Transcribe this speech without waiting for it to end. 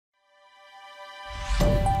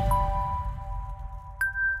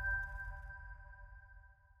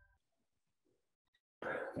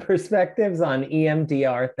Perspectives on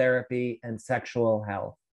EMDR therapy and sexual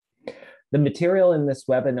health. The material in this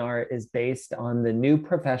webinar is based on the new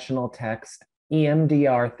professional text,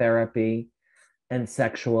 EMDR therapy and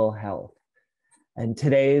sexual health. And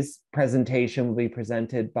today's presentation will be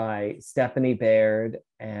presented by Stephanie Baird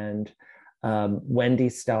and Wendy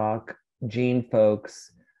Stock, Jean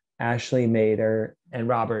Folks, Ashley Mader, and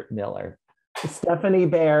Robert Miller. Stephanie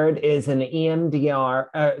Baird is an EMDR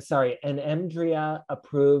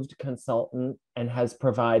approved consultant and has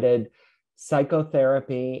provided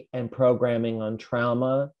psychotherapy and programming on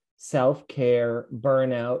trauma, self-care,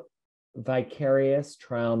 burnout, vicarious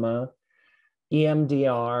trauma,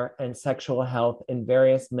 EMDR, and sexual health in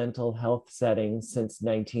various mental health settings since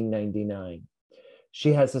 1999.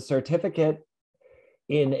 She has a certificate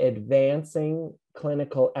in advancing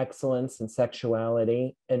clinical excellence in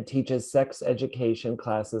sexuality and teaches sex education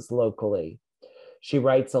classes locally. She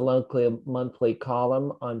writes a local monthly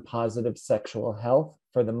column on positive sexual health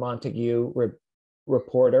for the Montague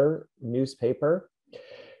Reporter newspaper.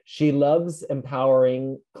 She loves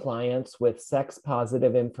empowering clients with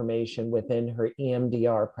sex-positive information within her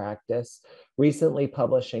EMDR practice, recently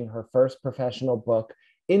publishing her first professional book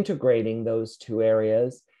integrating those two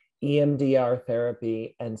areas, EMDR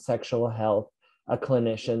therapy and sexual health, a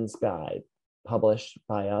clinician's guide, published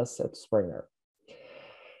by us at Springer.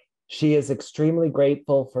 She is extremely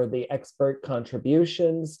grateful for the expert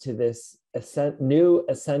contributions to this new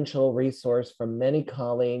essential resource from many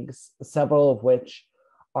colleagues, several of which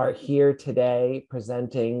are here today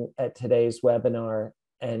presenting at today's webinar,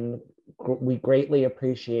 and we greatly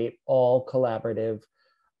appreciate all collaborative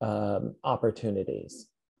opportunities.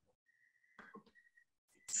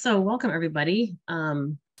 So welcome everybody.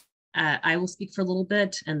 I will speak for a little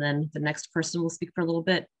bit and then the next person will speak for a little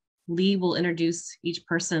bit. Lee will introduce each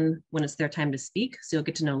person when it's their time to speak. So you'll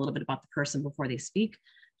get to know a little bit about the person before they speak.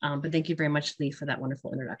 But thank you very much, Lee, for that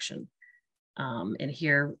wonderful introduction. And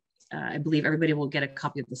here, I believe everybody will get a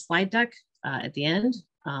copy of the slide deck at the end.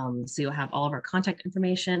 So you'll have all of our contact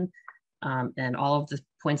information and all of the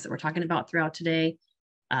points that we're talking about throughout today.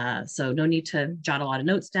 So no need to jot a lot of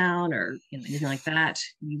notes down or anything like that.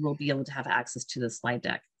 You will be able to have access to the slide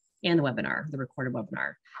deck and the webinar, the recorded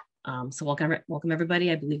webinar. So welcome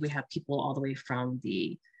everybody. I believe we have people all the way from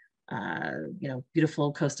the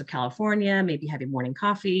beautiful coast of California, maybe having morning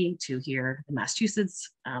coffee, to here in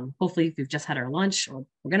Massachusetts. Hopefully if you've just had our lunch, or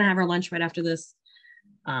we're gonna have our lunch right after this.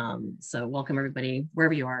 So welcome everybody,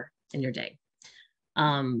 wherever you are in your day.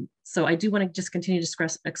 So I do wanna just continue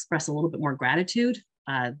to express a little bit more gratitude.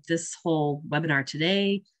 This whole webinar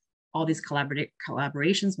today, all these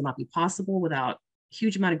collaborations will not be possible without a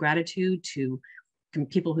huge amount of gratitude to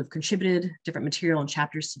people who've contributed different material and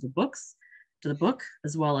chapters to the book,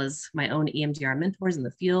 as well as my own EMDR mentors in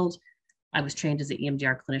the field. I was trained as an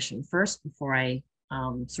EMDR clinician first before I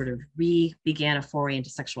sort of began a foray into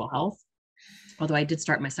sexual health. Although I did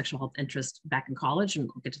start my sexual health interest back in college, and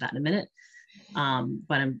we'll get to that in a minute.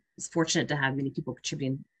 But I'm fortunate to have many people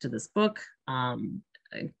contributing to this book,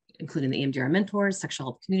 including the EMDR mentors, sexual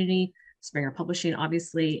health community, Springer Publishing,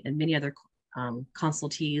 obviously, and many other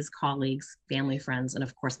consultees, colleagues, family, friends, and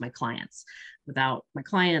of course my clients. Without my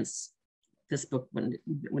clients, this book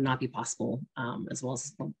would not be possible, as well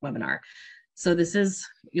as the webinar. So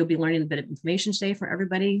you'll be learning a bit of information today for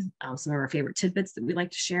everybody, some of our favorite tidbits that we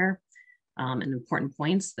like to share, and important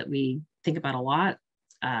points that we think about a lot.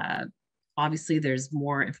 Obviously, there's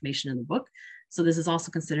more information in the book. So this is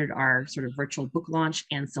also considered our sort of virtual book launch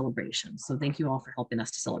and celebration. So thank you all for helping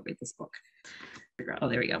us to celebrate this book. Oh,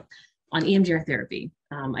 there we go. On EMDR therapy.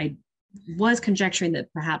 I was conjecturing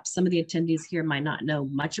that perhaps some of the attendees here might not know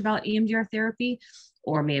much about EMDR therapy,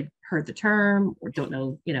 or may have heard the term, or don't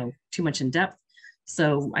know, too much in depth.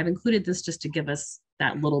 So I've included this just to give us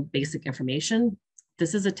that little basic information.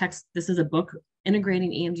 This is a book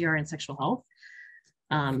integrating EMDR and sexual health.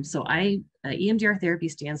 EMDR therapy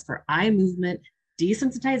stands for eye movement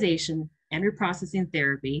desensitization and reprocessing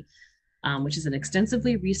therapy, which is an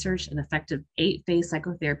extensively researched and effective 8-phase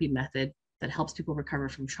psychotherapy method that helps people recover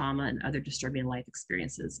from trauma and other disturbing life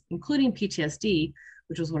experiences, including PTSD,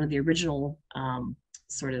 which was one of the original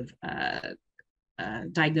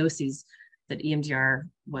diagnoses that EMDR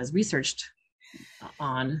was researched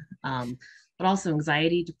on, but also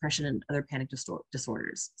anxiety, depression, and other panic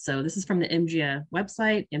disorders. So this is from the MGA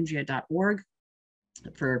website, mga.org,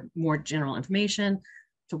 for more general information,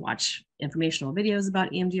 to watch informational videos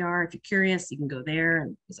about EMDR. If you're curious, you can go there,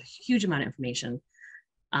 and there's a huge amount of information.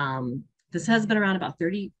 This has been around about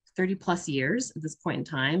 30 plus years at this point in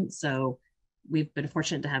time. So we've been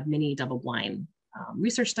fortunate to have many double-blind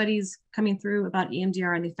research studies coming through about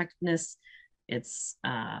EMDR and the effectiveness It's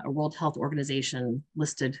a World Health Organization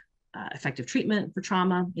listed effective treatment for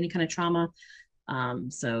trauma, any kind of trauma.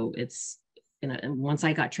 So it's, and once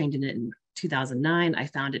I got trained in it in 2009, I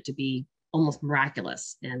found it to be almost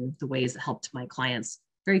miraculous in the ways that helped my clients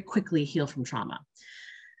very quickly heal from trauma.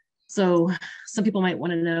 So some people might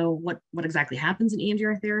want to know what exactly happens in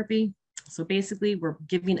EMDR therapy. So basically, we're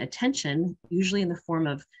giving attention, usually in the form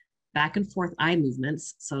of back and forth eye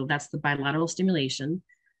movements. So that's the bilateral stimulation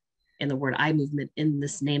and the word eye movement in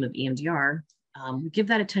this name of EMDR. We give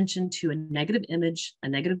that attention to a negative image, a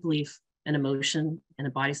negative belief, an emotion, and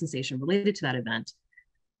a body sensation related to that event.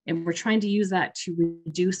 And we're trying to use that to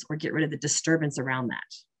reduce or get rid of the disturbance around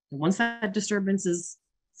that. And once that disturbance is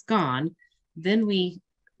gone, then we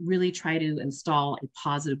really try to install a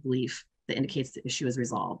positive belief that indicates the issue is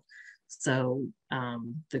resolved. So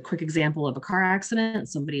the quick example of a car accident,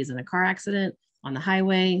 somebody is in a car accident on the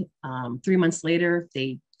highway. 3 months later,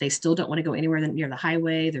 they still don't want to go anywhere near the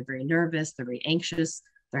highway. They're very nervous. They're very anxious.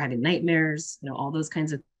 They're having nightmares, all those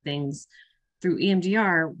kinds of things. Through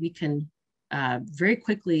EMDR, we can very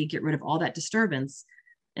quickly get rid of all that disturbance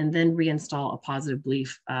and then reinstall a positive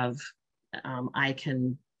belief of I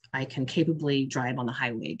can capably drive on the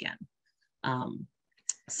highway again.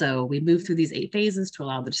 So we move through these 8 phases to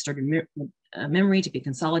allow the disturbing memory to be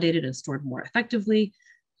consolidated and stored more effectively,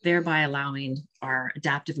 thereby allowing our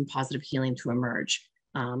adaptive and positive healing to emerge.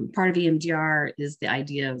 Part of EMDR is the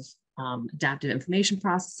idea of adaptive information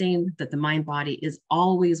processing, that the mind body is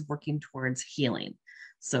always working towards healing.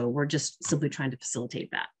 So we're just simply trying to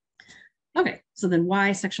facilitate that. Okay, so then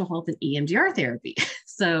why sexual health and EMDR therapy?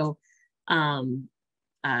 So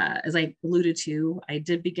as I alluded to, I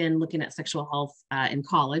did begin looking at sexual health in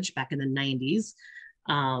college back in the 90s.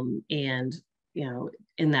 And,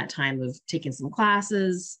 in that time of taking some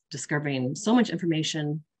classes, discovering so much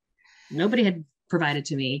information nobody had provided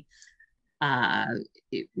to me,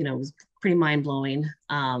 it was pretty mind-blowing.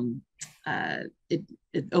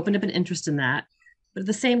 It opened up an interest in that. But at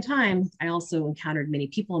the same time, I also encountered many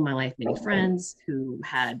people in my life, many friends who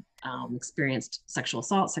had experienced sexual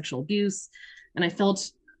assault, sexual abuse. And I felt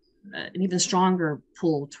an even stronger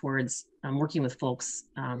pull towards working with folks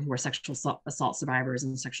who are sexual assault survivors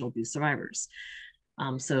and sexual abuse survivors.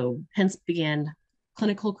 So hence began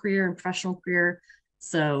clinical career and professional career.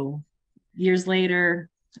 So years later,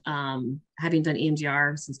 having done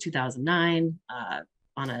EMDR since 2009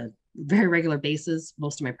 on a very regular basis,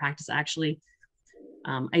 most of my practice actually,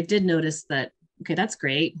 I did notice that, okay, that's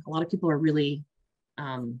great. A lot of people are really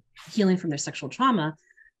healing from their sexual trauma,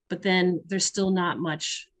 but then there's still not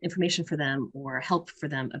much information for them or help for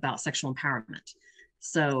them about sexual empowerment.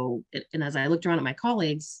 So, and as I looked around at my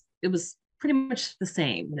colleagues, it was pretty much the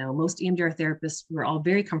same. Most EMDR therapists were all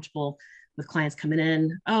very comfortable with clients coming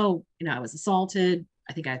in. Oh, I was assaulted.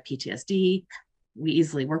 I think I have PTSD. We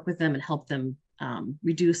easily work with them and help them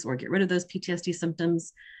reduce or get rid of those PTSD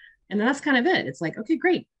symptoms. And then that's kind of it. It's like, okay,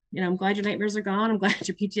 great. I'm glad your nightmares are gone. I'm glad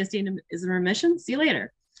your PTSD is in remission. See you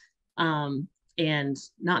later. And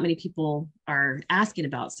not many people are asking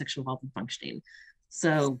about sexual health and functioning.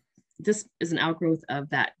 So this is an outgrowth of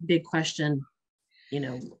that big question,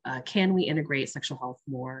 can we integrate sexual health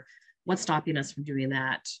more? What's stopping us from doing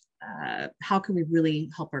that? How can we really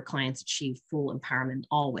help our clients achieve full empowerment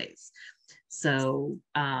always? So,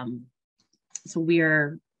 so we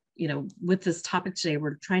are, with this topic today,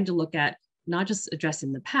 we're trying to look at not just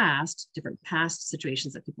addressing the past, different past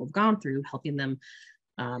situations that people have gone through, helping them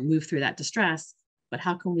move through that distress, but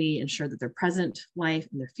how can we ensure that their present life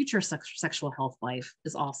and their future sexual health life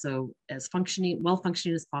is also as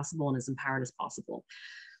well-functioning as possible and as empowered as possible.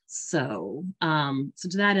 So, so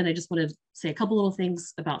to that end, I just want to say a couple little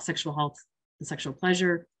things about sexual health and sexual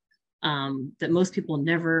pleasure that most people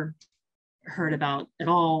never heard about at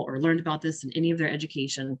all or learned about this in any of their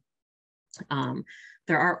education.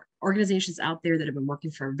 There are organizations out there that have been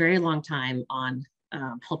working for a very long time on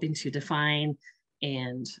helping to define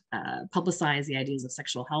and publicize the ideas of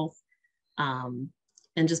sexual health.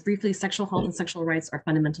 And just briefly, sexual health and sexual rights are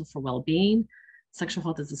fundamental for well-being. Sexual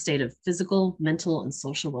health is a state of physical, mental, and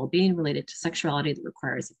social well-being related to sexuality that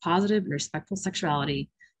requires a positive and respectful sexuality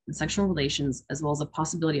and sexual relations, as well as a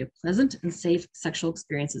possibility of pleasant and safe sexual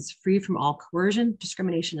experiences free from all coercion,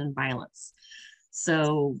 discrimination, and violence.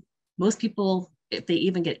 So most people, if they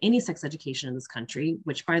even get any sex education in this country,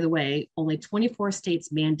 which by the way, only 24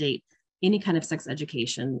 states mandate any kind of sex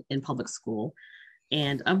education in public school.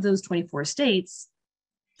 And of those 24 states,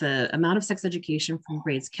 the amount of sex education from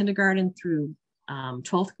grades kindergarten through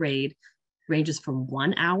 12th grade ranges from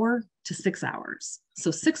 1 hour to 6 hours.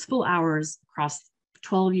 So 6 full hours across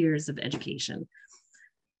 12 years of education.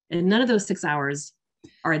 And none of those 6 hours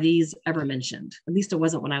are these ever mentioned? At least it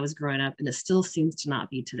wasn't when I was growing up, and it still seems to not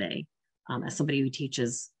be today. As somebody who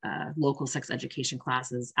teaches local sex education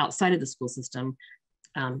classes outside of the school system,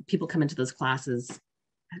 people come into those classes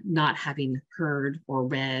not having heard or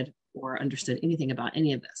read or understood anything about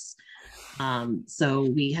any of this. So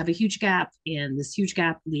we have a huge gap, and this huge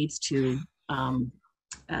gap leads to a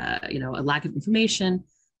lack of information,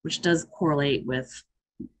 which does correlate with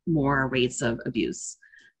more rates of abuse.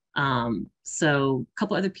 So a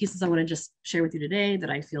couple other pieces I want to just share with you today that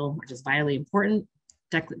I feel are just vitally important.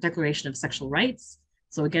 Declaration of Sexual Rights.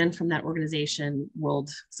 So again, from that organization,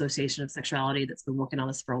 World Association of Sexuality, that's been working on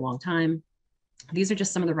this for a long time. These are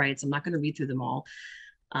just some of the rights. I'm not going to read through them all.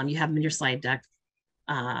 You have them in your slide deck.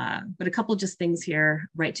 But a couple of just things here: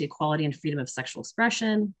 right to equality and freedom of sexual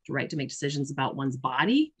expression, the right to make decisions about one's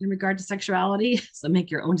body in regard to sexuality. So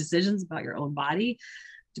make your own decisions about your own body,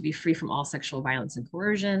 to be free from all sexual violence and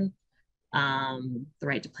coercion, the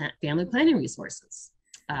right to family planning resources.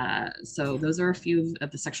 So those are a few of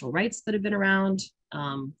the sexual rights that have been around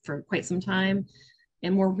for quite some time.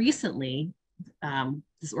 And more recently,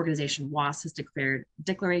 this organization, WAS, has declared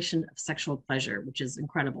Declaration of Sexual Pleasure, which is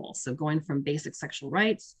incredible. So going from basic sexual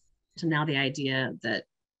rights to now the idea that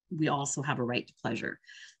we also have a right to pleasure.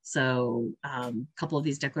 So a couple of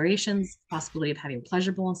these declarations: possibility of having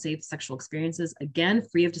pleasurable and safe sexual experiences, again,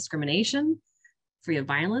 free of discrimination, free of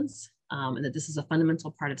violence, and that this is a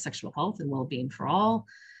fundamental part of sexual health and well-being for all.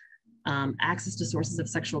 Access to sources of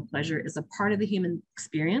sexual pleasure is a part of the human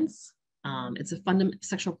experience.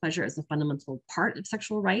 Sexual pleasure is a fundamental part of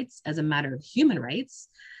sexual rights as a matter of human rights,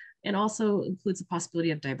 and also includes the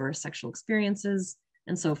possibility of diverse sexual experiences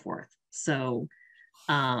and so forth. So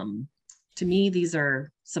to me, these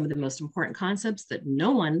are some of the most important concepts that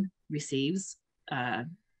no one receives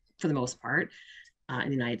for the most part in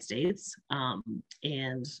the United States.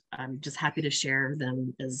 And I'm just happy to share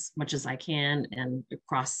them as much as I can and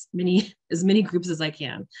across as many groups as I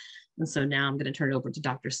can. And so now I'm going to turn it over to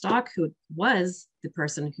Dr. Stock, who was the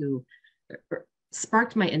person who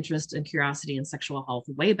sparked my interest and curiosity in sexual health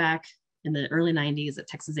way back in the early 90s at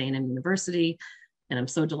Texas A&M University. And I'm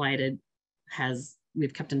so delighted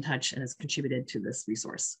we've kept in touch and has contributed to this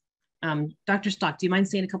resource. Dr. Stock, do you mind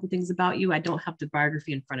saying a couple things about you? I don't have the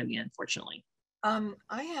biography in front of me, unfortunately.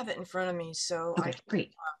 I have it in front of me, so okay,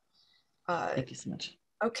 great. Thank you so much.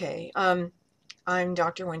 Okay. I'm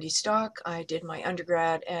Dr. Wendy Stock. I did my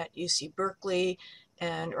undergrad at UC Berkeley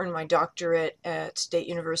and earned my doctorate at State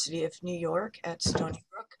University of New York at Stony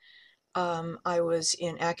Brook. I was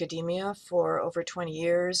in academia for over 20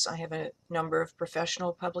 years. I have a number of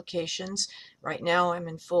professional publications. Right now I'm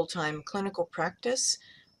in full-time clinical practice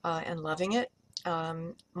and loving it.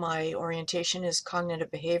 My orientation is cognitive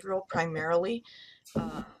behavioral primarily,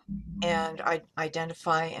 and I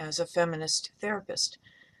identify as a feminist therapist.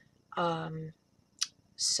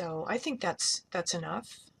 So I think that's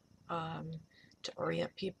enough to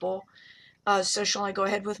orient people. So shall I go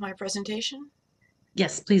ahead with my presentation?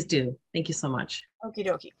 Yes, please do. Thank you so much. Okie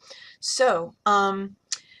dokie. So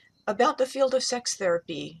about the field of sex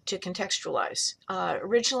therapy, to contextualize.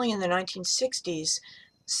 Originally in the 1960s,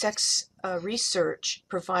 sex research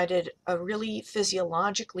provided a really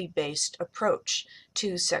physiologically based approach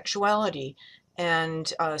to sexuality.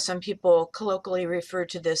 And some people colloquially refer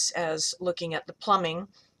to this as looking at the plumbing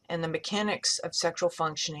and the mechanics of sexual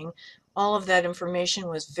functioning. All of that information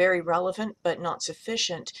was very relevant, but not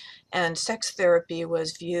sufficient. And sex therapy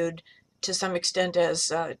was viewed to some extent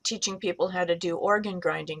as teaching people how to do organ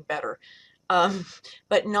grinding better,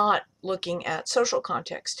 but not looking at social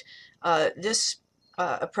context. This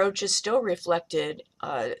approach is still reflected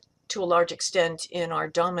to a large extent in our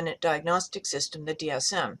dominant diagnostic system, the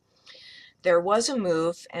DSM. There was a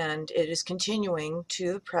move, and it is continuing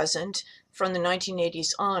to the present, from the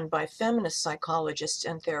 1980s on by feminist psychologists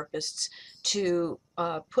and therapists to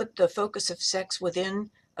put the focus of sex within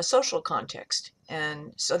a social context.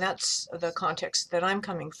 And so that's the context that I'm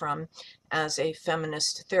coming from as a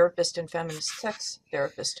feminist therapist and feminist sex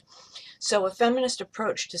therapist. So a feminist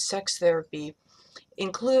approach to sex therapy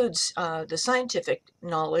includes the scientific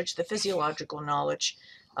knowledge, the physiological knowledge,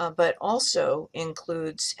 but also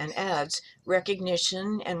includes and adds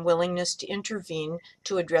recognition and willingness to intervene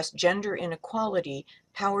to address gender inequality,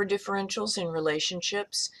 power differentials in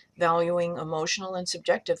relationships, valuing emotional and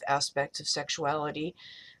subjective aspects of sexuality,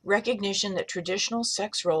 recognition that traditional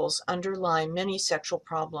sex roles underlie many sexual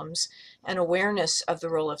problems, and awareness of the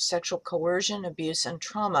role of sexual coercion, abuse, and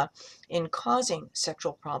trauma in causing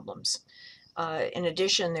sexual problems. In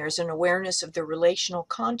addition, there's an awareness of the relational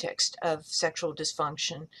context of sexual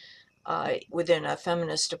dysfunction within a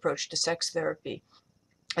feminist approach to sex therapy.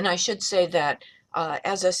 And I should say that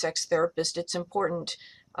as a sex therapist, it's important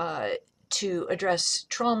to address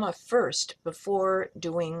trauma first before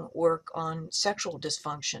doing work on sexual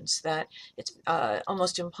dysfunctions, that it's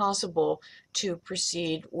almost impossible to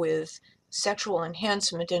proceed with sexual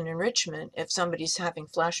enhancement and enrichment if somebody's having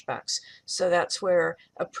flashbacks. So that's where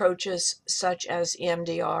approaches such as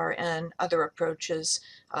EMDR and other approaches,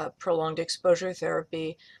 prolonged exposure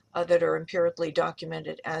therapy, that are empirically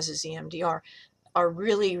documented, as is EMDR, are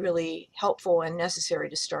really, really helpful and necessary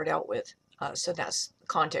to start out with. So that's the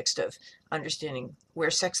context of understanding where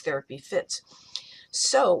sex therapy fits.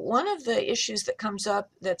 So one of the issues that comes up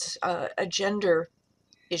that's a gender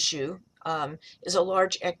issue is a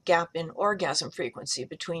large gap in orgasm frequency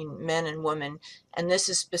between men and women, and this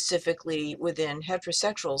is specifically within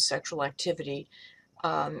heterosexual sexual activity,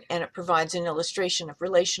 and it provides an illustration of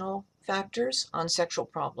relational factors on sexual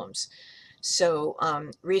problems. So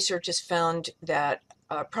research has found that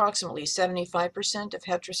approximately 75% of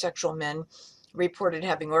heterosexual men reported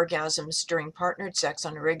having orgasms during partnered sex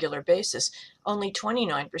on a regular basis. Only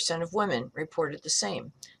 29% of women reported the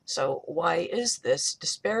same. So why is this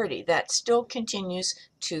disparity? That still continues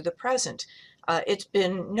to the present. It's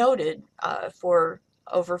been noted for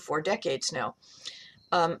over 4 decades now.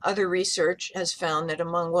 Other research has found that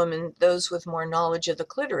among women, those with more knowledge of the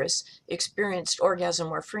clitoris experienced orgasm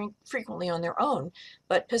more frequently on their own,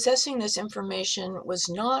 but possessing this information was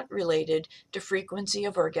not related to frequency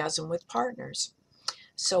of orgasm with partners.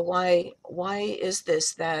 So why is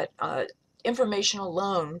this that information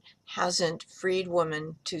alone hasn't freed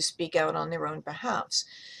women to speak out on their own behalves?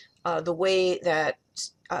 The way that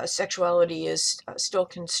sexuality is still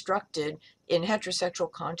constructed in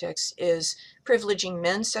heterosexual contexts is privileging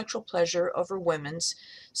men's sexual pleasure over women's,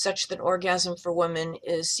 such that orgasm for women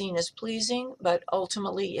is seen as pleasing but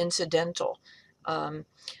ultimately incidental.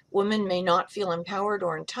 Women may not feel empowered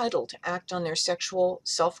or entitled to act on their sexual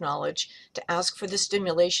self-knowledge, to ask for the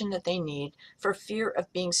stimulation that they need, for fear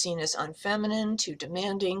of being seen as unfeminine, too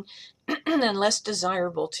demanding, and less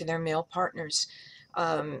desirable to their male partners.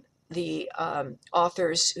 The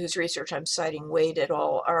authors whose research I'm citing, Wade et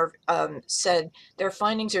al., said their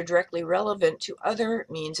findings are directly relevant to other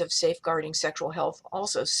means of safeguarding sexual health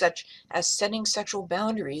also, such as setting sexual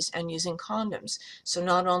boundaries and using condoms. So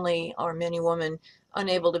not only are many women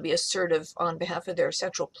unable to be assertive on behalf of their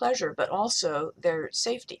sexual pleasure, but also their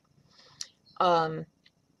safety. There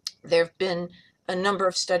have been a number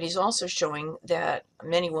of studies also showing that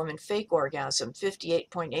many women fake orgasm.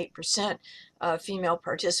 58.8% female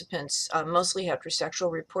participants, mostly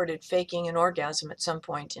heterosexual, reported faking an orgasm at some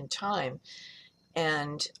point in time.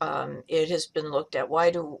 And it has been looked at,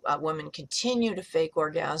 why do women continue to fake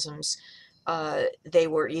orgasms?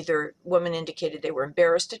 Women indicated they were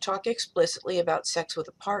embarrassed to talk explicitly about sex with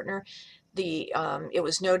a partner. It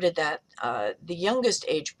was noted that the youngest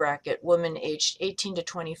age bracket, women aged 18 to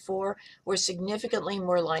 24, were significantly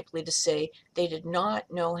more likely to say they did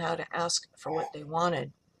not know how to ask for what they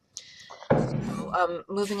wanted. So,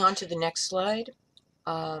 moving on to the next slide.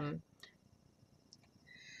 I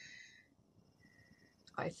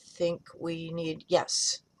think we need,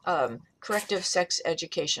 yes, corrective sex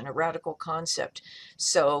education, a radical concept.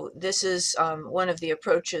 So this is one of the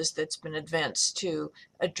approaches that's been advanced to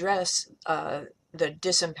address the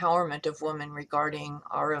disempowerment of women regarding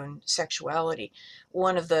our own sexuality.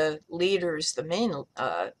 One of the leaders, the main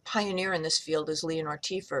pioneer in this field, is Leonore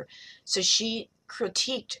Tiefer. So she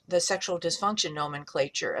critiqued the sexual dysfunction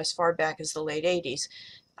nomenclature as far back as the late 80s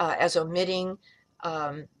as omitting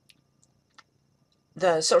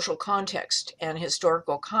the social context and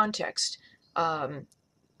historical context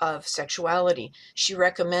of sexuality. She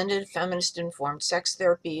recommended feminist-informed sex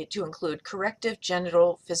therapy to include corrective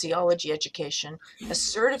genital physiology education,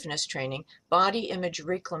 assertiveness training, body image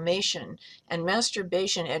reclamation, and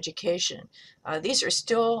masturbation education. These are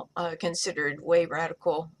still considered way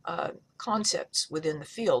radical concepts within the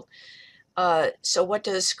field. So what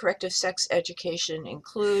does corrective sex education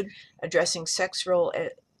include? Addressing sex role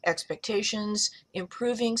expectations,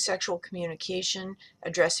 improving sexual communication,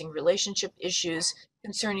 addressing relationship issues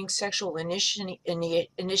concerning sexual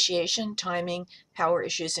initiation, timing, power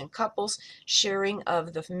issues in couples, sharing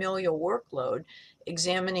of the familial workload,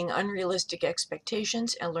 examining unrealistic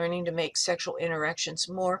expectations, and learning to make sexual interactions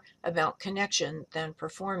more about connection than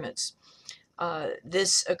performance.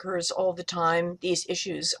 This occurs all the time. These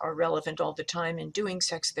issues are relevant all the time in doing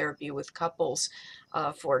sex therapy with couples.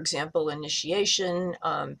 For example, initiation.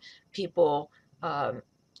 People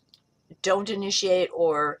don't initiate,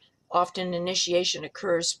 or often initiation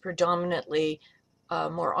occurs predominantly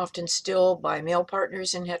more often still by male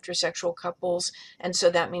partners in heterosexual couples. And so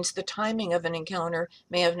that means the timing of an encounter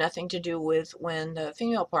may have nothing to do with when the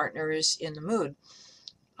female partner is in the mood,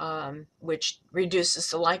 which reduces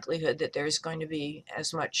the likelihood that there's going to be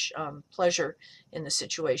as much pleasure in the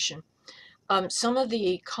situation. Some of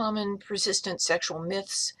the common persistent sexual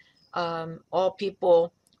myths: all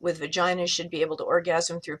people with vaginas should be able to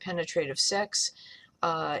orgasm through penetrative sex.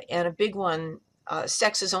 And a big one,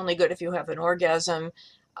 sex is only good if you have an orgasm.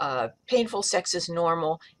 Painful sex is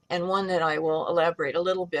normal. And one that I will elaborate a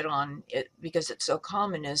little bit on it because it's so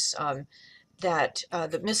common is that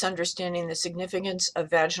the misunderstanding the significance of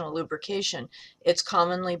vaginal lubrication. It's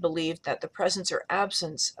commonly believed that the presence or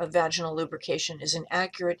absence of vaginal lubrication is an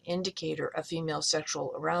accurate indicator of female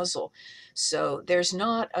sexual arousal. So there's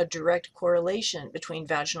not a direct correlation between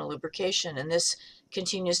vaginal lubrication, and this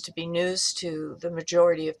continues to be news to the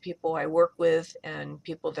majority of people I work with and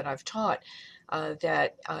people that I've taught.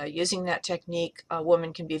 That using that technique, a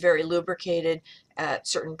woman can be very lubricated at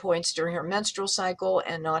certain points during her menstrual cycle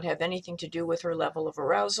and not have anything to do with her level of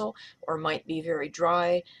arousal, or might be very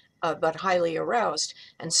dry but highly aroused.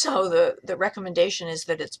 And so the recommendation is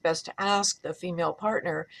that it's best to ask the female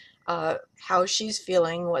partner how she's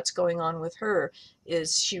feeling, what's going on with her.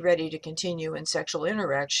 Is she ready to continue in sexual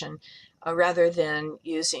interaction, rather than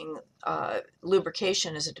using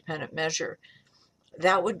lubrication as a dependent measure.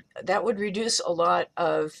 That would reduce a lot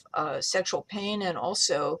of sexual pain, and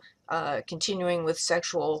also continuing with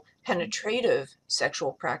penetrative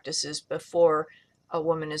sexual practices before a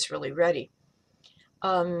woman is really ready.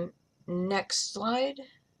 Next slide.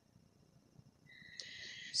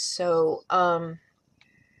 So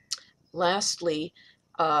lastly,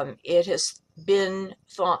 it has been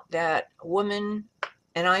thought that women,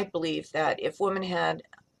 and I believe that if women had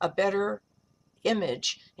a better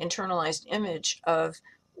image, internalized image of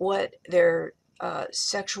what their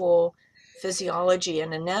sexual physiology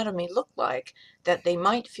and anatomy look like, that they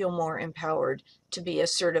might feel more empowered to be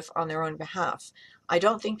assertive on their own behalf. I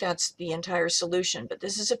don't think that's the entire solution, but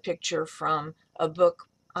this is a picture from a book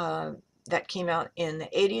that came out in the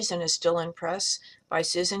 80s and is still in press by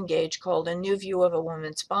Susan Gage, called A New View of a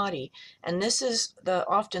Woman's Body. And this is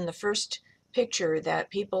often the first picture that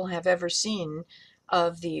people have ever seen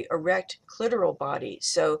of the erect clitoral body.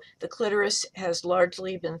 So the clitoris has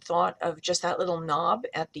largely been thought of just that little knob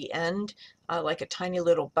at the end, like a tiny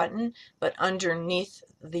little button, but underneath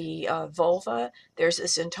the vulva, there's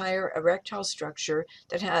this entire erectile structure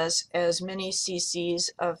that has as many cc's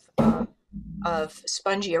of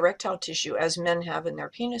spongy erectile tissue as men have in their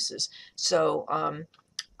penises. So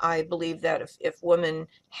I believe that if women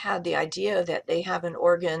had the idea that they have an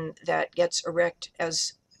organ that gets erect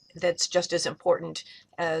that's just as important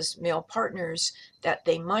as male partners, that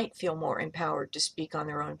they might feel more empowered to speak on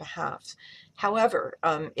their own behalf. However,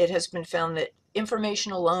 it has been found that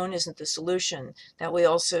information alone isn't the solution, that we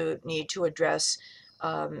also need to address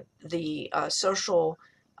the social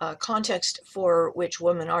context for which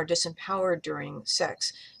women are disempowered during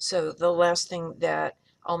sex. So the last thing that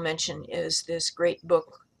I'll mention is this great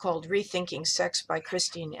book called Rethinking Sex by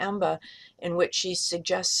Christine Emba, in which she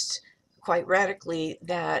suggests quite radically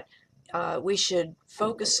that we should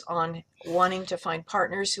focus on wanting to find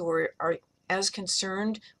partners who are as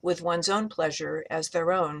concerned with one's own pleasure as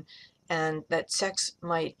their own, and that sex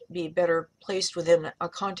might be better placed within a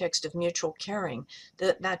context of mutual caring.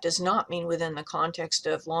 That does not mean within the context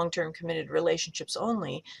of long-term committed relationships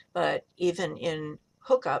only, but even in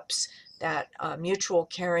hookups, that mutual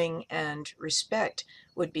caring and respect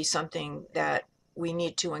would be something that we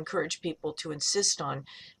need to encourage people to insist on.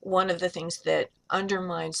 One of the things that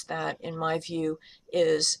undermines that, in my view,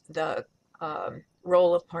 is the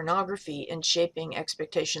role of pornography in shaping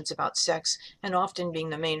expectations about sex, and often being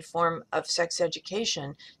the main form of sex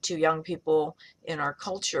education to young people in our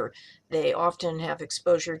culture. They often have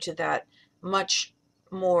exposure to that much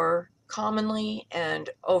more commonly and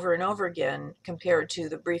over again compared to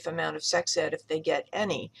the brief amount of sex ed, if they get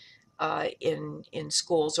any, in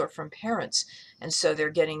schools or from parents. And so they're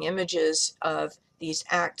getting images of these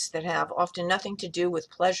acts that have often nothing to do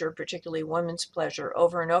with pleasure, particularly women's pleasure,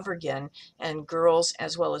 over and over again. And girls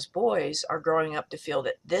as well as boys are growing up to feel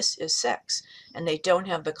that this is sex, and they don't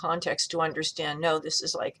have the context to understand, no, this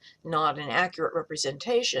is like not an accurate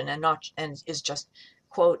representation, and is just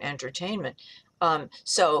quote entertainment.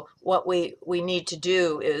 So what we need to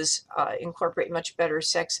do is incorporate much better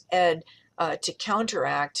sex ed to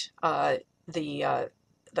counteract the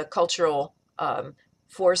cultural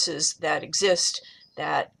forces that exist,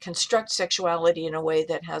 that construct sexuality in a way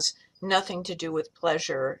that has nothing to do with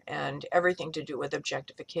pleasure and everything to do with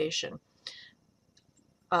objectification.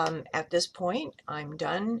 At this point, I'm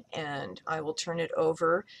done, and I will turn it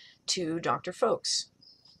over to Dr. Folks.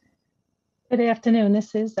 Good afternoon.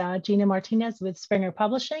 This is Gina Martinez with Springer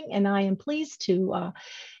Publishing, and I am pleased to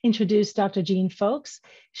introduce Dr. Jean Folks.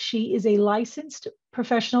 She is a licensed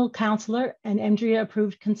professional counselor and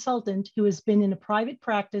EMDR-approved consultant who has been in a private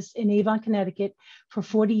practice in Avon, Connecticut for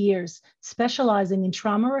 40 years, specializing in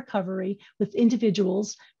trauma recovery with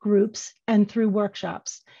individuals, groups, and through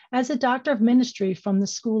workshops. As a doctor of ministry from the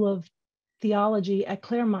School of Theology at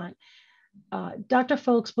Claremont, Dr.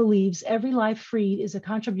 Folks believes every life freed is a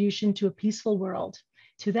contribution to a peaceful world.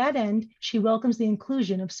 To that end, she welcomes the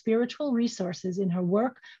inclusion of spiritual resources in her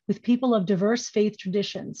work with people of diverse faith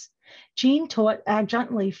traditions. Jean taught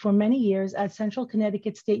adjunctly for many years at Central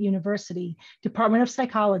Connecticut State University, Department of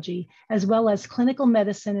Psychology, as well as clinical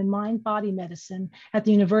medicine and mind-body medicine at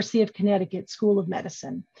the University of Connecticut School of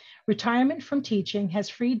Medicine. Retirement from teaching has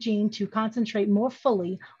freed Jean to concentrate more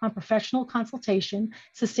fully on professional consultation,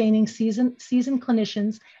 sustaining seasoned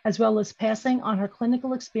clinicians, as well as passing on her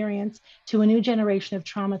clinical experience to a new generation of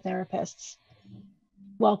trauma therapists.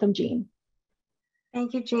 Welcome, Jean.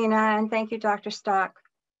 Thank you, Gina, and thank you, Dr. Stock.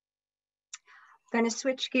 I'm going to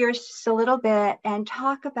switch gears just a little bit and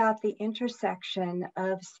talk about the intersection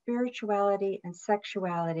of spirituality and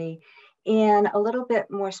sexuality in a little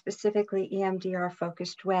bit more specifically EMDR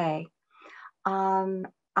focused way. I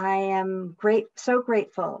am so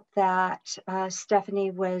grateful that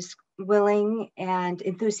Stephanie was willing and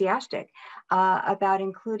enthusiastic about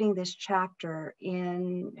including this chapter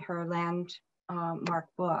in her landmark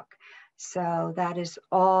book. So that is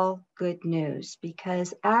all good news,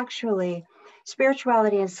 because actually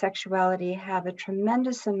spirituality and sexuality have a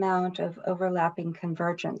tremendous amount of overlapping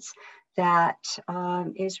convergence that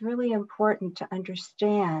is really important to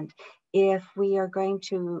understand if we are going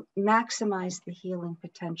to maximize the healing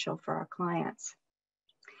potential for our clients.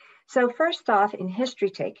 So first off, in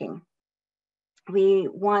history taking, we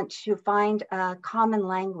want to find a common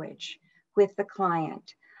language with the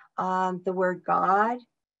client. The word God,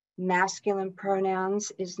 masculine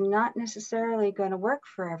pronouns is not necessarily going to work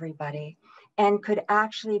for everybody and could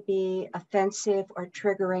actually be offensive or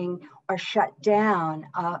triggering or shut down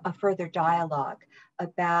a further dialogue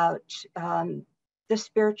about the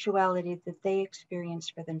spirituality that they experience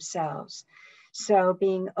for themselves. So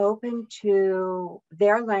being open to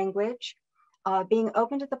their language, being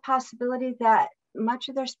open to the possibility that much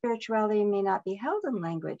of their spirituality may not be held in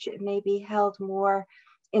language. It may be held more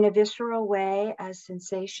in a visceral way as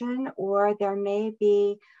sensation, or there may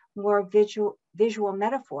be more visual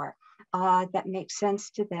metaphor that makes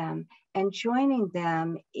sense to them. And joining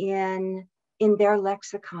them in their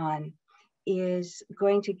lexicon is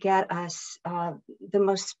going to get us the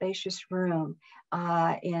most spacious room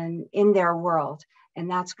in their world. And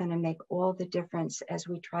that's going to make all the difference as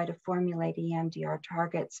we try to formulate EMDR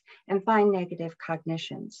targets and find negative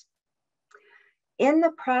cognitions. In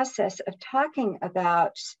the process of talking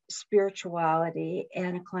about spirituality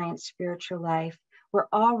and a client's spiritual life, we're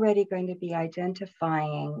already going to be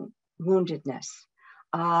identifying woundedness.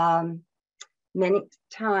 Many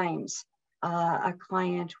times, a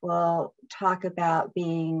client will talk about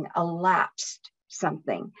being a lapsed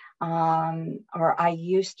something, or I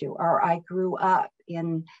used to, or I grew up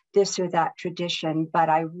in this or that tradition, but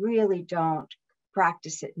I really don't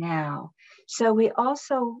practice it now. So we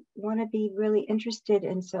also want to be really interested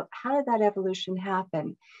in, so how did that evolution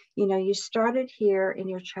happen? You know, you started here in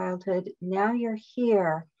your childhood, now you're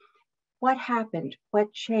here. What happened?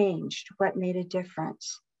 What changed? What made a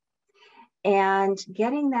difference? And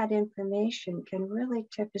getting that information can really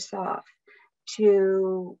tip us off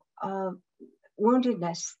to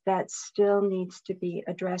woundedness that still needs to be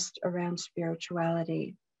addressed around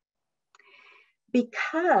spirituality.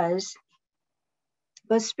 Because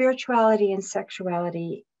both spirituality and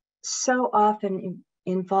sexuality so often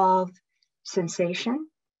involve sensation,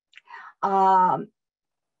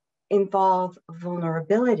 involve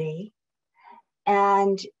vulnerability,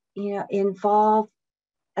 and involve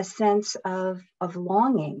a sense of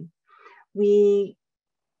longing. We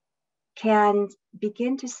can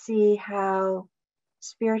begin to see how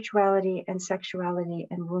spirituality and sexuality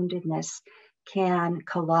and woundedness can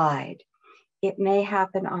collide. It may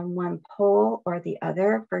happen on one pole or the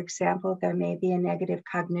other. For example, there may be a negative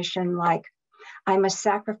cognition like, I must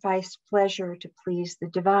sacrifice pleasure to please the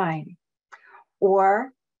divine.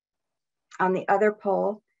 Or on the other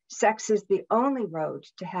pole, sex is the only road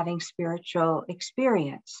to having spiritual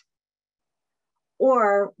experience.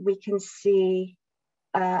 Or we can see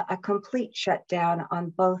a complete shutdown on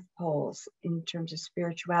both poles in terms of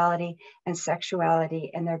spirituality and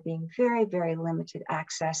sexuality, and there being very, very limited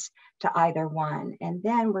access to either one. And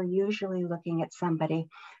then we're usually looking at somebody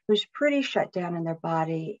who's pretty shut down in their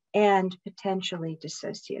body and potentially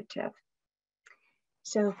dissociative.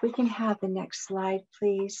 So if we can have the next slide,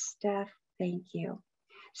 please, Steph. Thank you.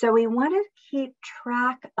 So we want to keep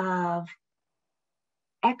track of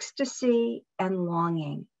ecstasy and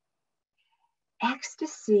longing.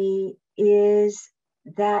 Ecstasy is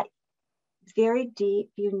that very deep,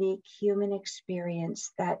 unique human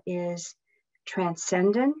experience that is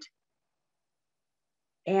transcendent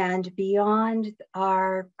and beyond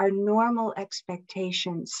our normal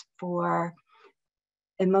expectations for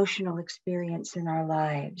emotional experience in our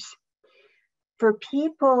lives. For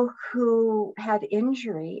people who have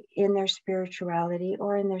injury in their spirituality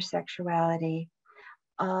or in their sexuality,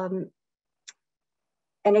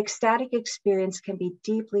 an ecstatic experience can be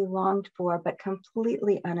deeply longed for, but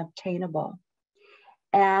completely unobtainable.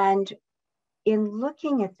 And in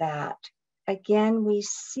looking at that, again, we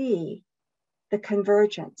see the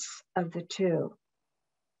convergence of the two.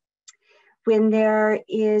 When there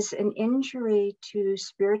is an injury to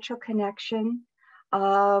spiritual connection,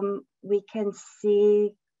 we can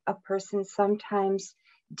see a person sometimes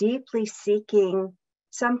deeply seeking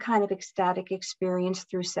some kind of ecstatic experience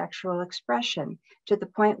through sexual expression, to the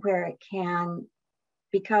point where it can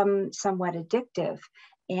become somewhat addictive.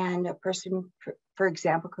 And a person, for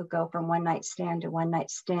example, could go from one night stand to one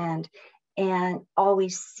night stand and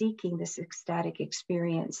always seeking this ecstatic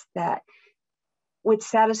experience that would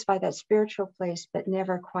satisfy that spiritual place, but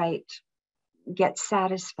never quite get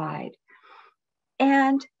satisfied.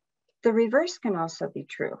 And the reverse can also be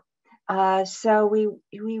true. So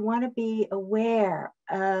we want to be aware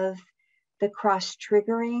of the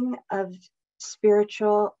cross-triggering of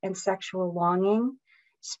spiritual and sexual longing,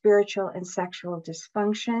 spiritual and sexual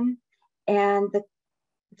dysfunction, and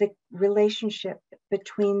the relationship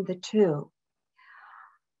between the two.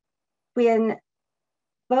 When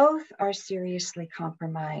both are seriously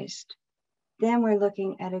compromised, then we're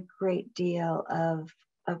looking at a great deal of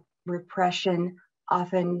repression,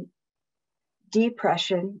 often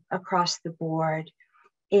depression across the board,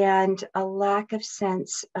 and a lack of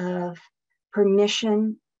sense of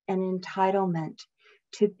permission and entitlement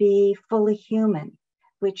to be fully human,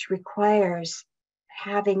 which requires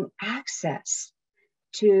having access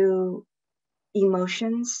to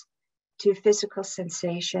emotions, to physical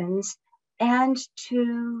sensations, and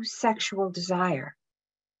to sexual desire.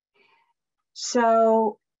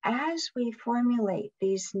 So as we formulate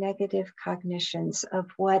these negative cognitions of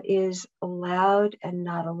what is allowed and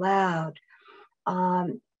not allowed,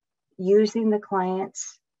 using the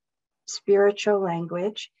client's spiritual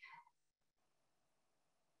language,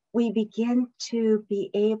 we begin to be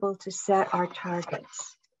able to set our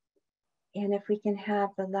targets. And if we can have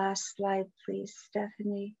the last slide, please,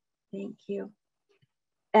 Stephanie. Thank you.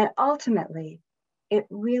 And ultimately, it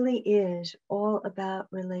really is all about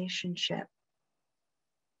relationship.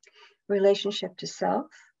 Relationship to self,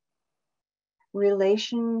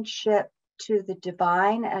 relationship to the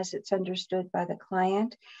divine as it's understood by the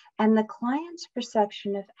client, and the client's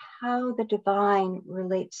perception of how the divine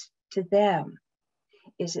relates to them.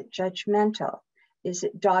 Is it judgmental? Is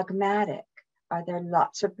it dogmatic? Are there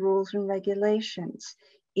lots of rules and regulations?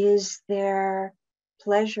 Is there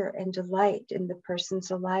pleasure and delight in the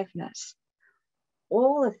person's aliveness?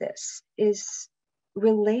 All of this is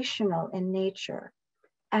relational in nature,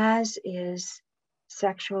 as is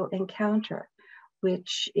sexual encounter,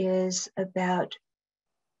 which is about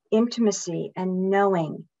intimacy and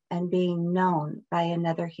knowing and being known by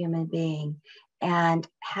another human being, and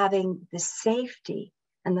having the safety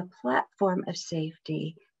and the platform of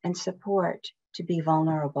safety and support to be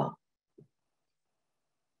vulnerable.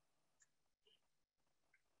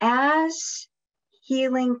 As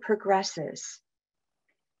healing progresses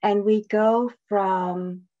and we go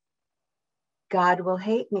from God will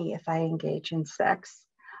hate me if I engage in sex,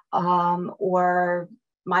 or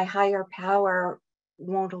my higher power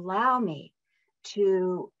won't allow me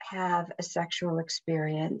to have a sexual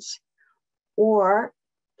experience, or,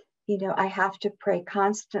 you know, I have to pray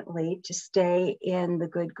constantly to stay in the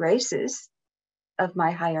good graces of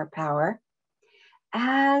my higher power.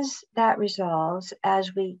 As that resolves,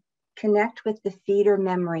 as we connect with the feeder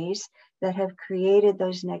memories that have created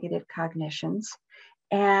those negative cognitions,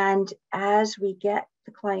 and as we get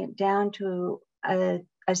the client down to a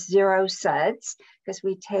 0 SUDS, because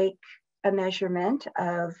we take a measurement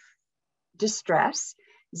of distress,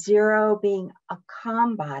 0 being a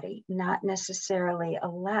calm body, not necessarily a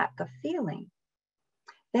lack of feeling.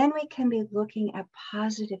 then we can be looking at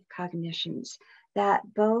positive cognitions that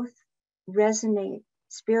both resonate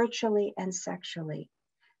spiritually and sexually.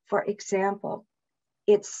 For example,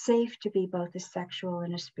 it's safe to be both a sexual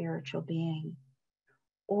and a spiritual being,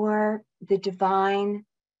 or the divine,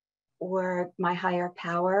 or my higher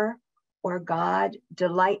power, or God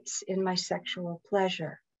delights in my sexual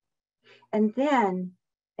pleasure. And then,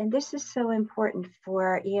 and this is so important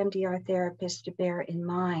for EMDR therapists to bear in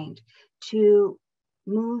mind, to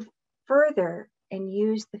move further and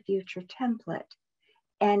use the future template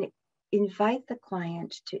and invite the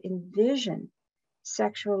client to envision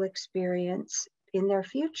sexual experience in their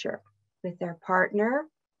future with their partner,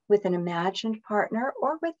 with an imagined partner,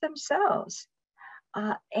 or with themselves.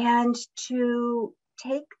 And to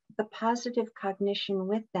take the positive cognition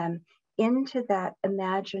with them into that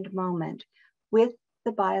imagined moment with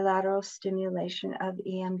the bilateral stimulation of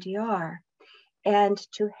EMDR, and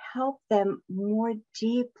to help them more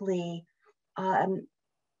deeply embed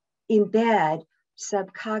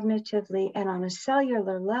subcognitively and on a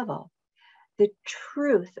cellular level the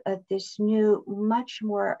truth of this new, much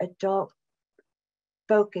more adult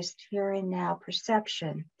focused here and now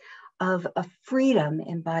perception of a freedom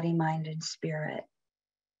in body, mind, and spirit.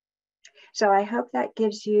 So I hope that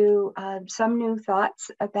gives you some new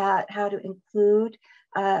thoughts about how to include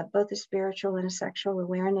both a spiritual and a sexual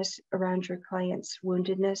awareness around your client's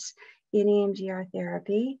woundedness in EMDR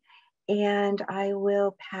therapy. And I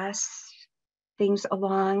will pass things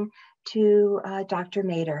along to Dr.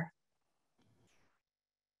 Mader.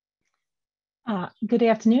 Good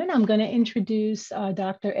afternoon. I'm going to introduce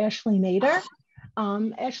Dr. Ashley Mader.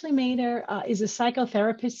 Ashley Mader is a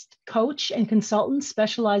psychotherapist, coach, and consultant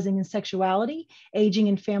specializing in sexuality, aging,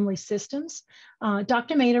 and family systems.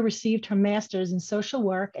 Dr. Mader received her master's in social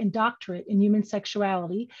work and doctorate in human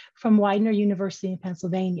sexuality from Widener University in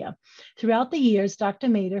Pennsylvania. Throughout the years, Dr.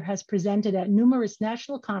 Mader has presented at numerous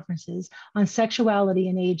national conferences on sexuality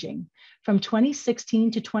and aging. From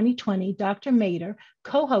 2016 to 2020, Dr. Mader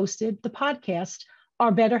co-hosted the podcast,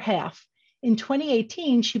 Our Better Half. In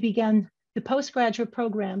 2018, she began the postgraduate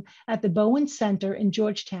program at the Bowen Center in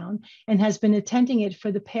Georgetown and has been attending it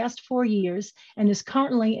for the past 4 years and is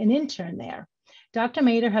currently an intern there. Dr.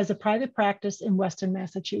 Mader has a private practice in Western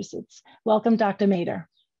Massachusetts. Welcome, Dr. Mader.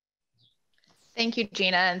 Thank you,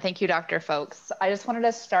 Gina, and thank you, Dr. Folks. I just wanted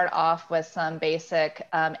to start off with some basic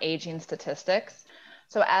aging statistics.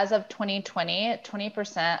 So as of 2020,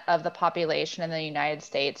 20% of the population in the United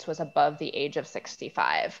States was above the age of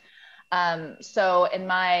 65. So in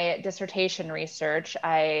my dissertation research,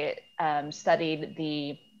 I studied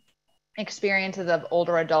the experiences of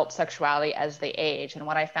older adult sexuality as they age. And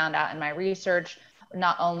what I found out in my research,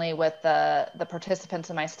 not only with the participants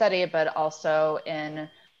in my study, but also in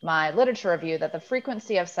my literature review, that the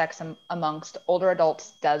frequency of sex amongst older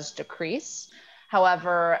adults does decrease.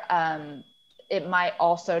 However, it might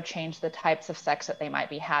also change the types of sex that they might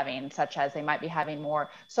be having, such as they might be having more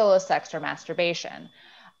solo sex or masturbation.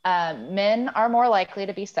 Men are more likely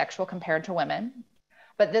to be sexual compared to women,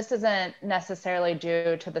 but this isn't necessarily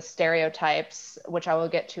due to the stereotypes, which I will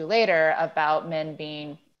get to later, about men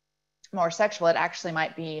being more sexual. It actually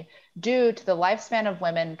might be due to the lifespan of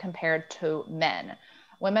women compared to men.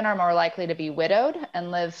 Women are more likely to be widowed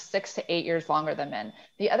and live 6 to 8 years longer than men.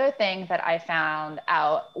 The other thing that I found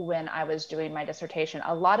out when I was doing my dissertation,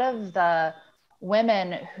 a lot of the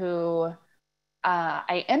women who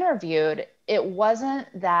I interviewed, it wasn't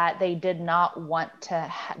that they did not want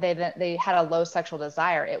to, they had a low sexual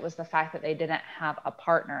desire. It was the fact that they didn't have a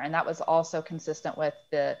partner. And that was also consistent with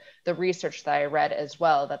the research that I read as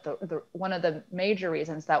well, that one of the major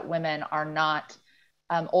reasons that women are not,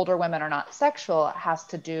 older women are not sexual has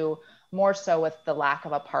to do more so with the lack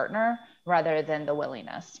of a partner rather than the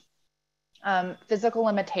willingness. Physical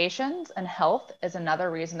limitations and health is another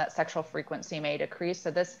reason that sexual frequency may decrease. So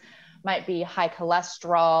this might be high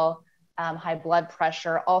cholesterol, high blood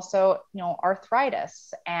pressure, also,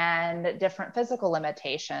 arthritis and different physical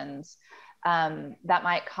limitations that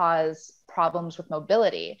might cause problems with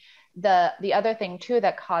mobility. The other thing too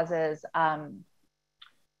that causes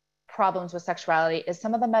problems with sexuality is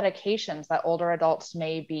some of the medications that older adults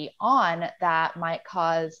may be on that might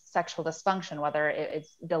cause sexual dysfunction, whether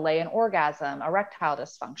it's delay in orgasm, erectile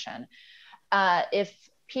dysfunction. If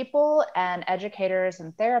people and educators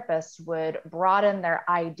and therapists would broaden their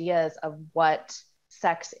ideas of what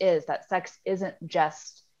sex is, that sex isn't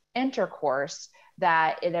just intercourse,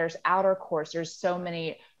 that there's outer course, there's so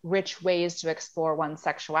many rich ways to explore one's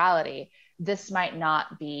sexuality, this might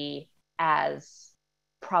not be as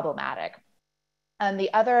problematic. And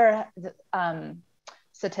the other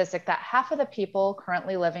statistic that half of the people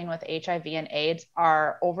currently living with HIV and AIDS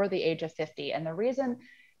are over the age of 50. And the reason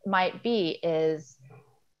might be is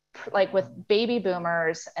like with baby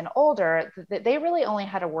boomers and older, they really only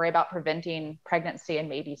had to worry about preventing pregnancy and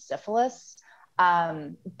maybe syphilis.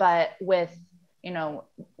 But with, you know,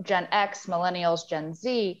 Gen X, millennials, Gen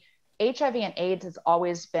Z, HIV and AIDS has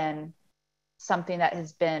always been something that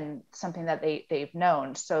they've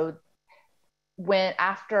known. So when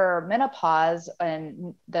after menopause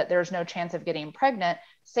and that there's no chance of getting pregnant,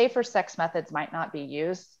 safer sex methods might not be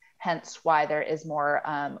used, hence why there is more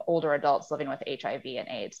older adults living with HIV and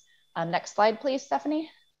AIDS. Next slide, please, Stephanie.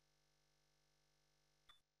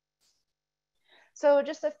 So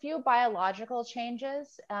just a few biological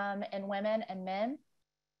changes in women and men.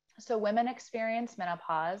 So women experience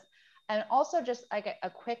menopause. And also just like a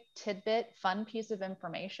quick tidbit, fun piece of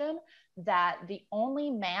information, that the only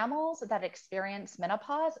mammals that experience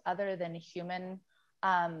menopause other than human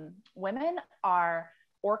women are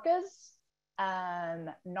orcas,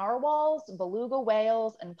 narwhals, beluga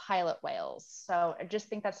whales, and pilot whales. So I just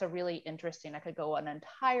think that's a really interesting, I could go an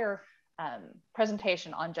entire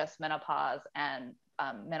presentation on just menopause and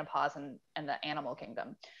the animal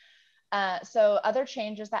kingdom. So other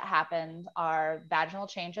changes that happen are vaginal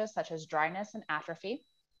changes such as dryness and atrophy.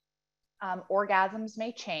 Orgasms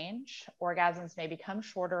may change. Orgasms may become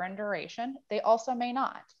shorter in duration. They also may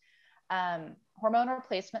not. Hormone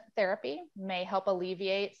replacement therapy may help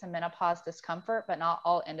alleviate some menopause discomfort, but not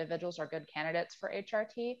all individuals are good candidates for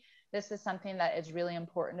HRT. This is something that is really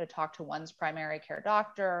important to talk to one's primary care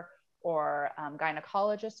doctor or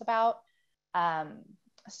gynecologist about.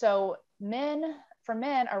 So for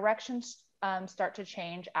men, erections start to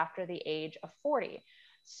change after the age of 40.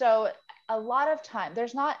 So a lot of time,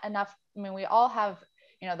 there's not enough, I mean, we all have,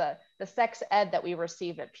 you know, the sex ed that we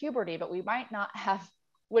receive at puberty, but we might not have,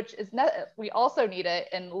 which is not, we also need it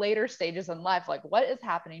in later stages in life, like what is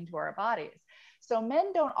happening to our bodies. So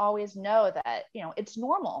men don't always know that, you know, it's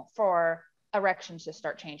normal for erections to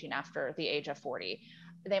start changing after the age of 40.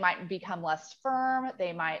 They might become less firm.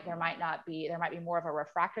 There might be more of a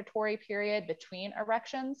refractory period between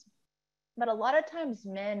erections. But a lot of times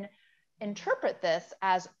men interpret this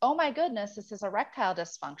as, oh my goodness, this is erectile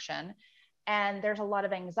dysfunction. And there's a lot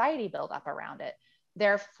of anxiety buildup around it.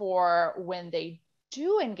 Therefore, when they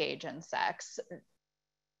do engage in sex,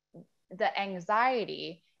 the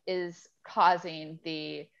anxiety is causing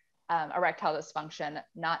the erectile dysfunction,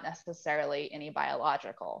 not necessarily any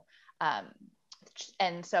biological.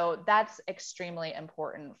 And so that's extremely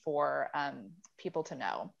important for people to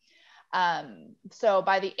know. So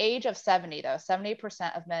by the age of 70, though,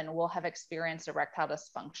 70% of men will have experienced erectile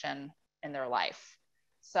dysfunction in their life.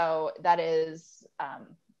 So that is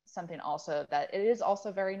something also that it is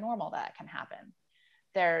also very normal that can happen.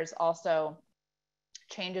 There's also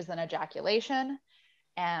changes in ejaculation,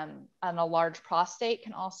 and a large prostate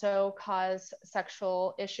can also cause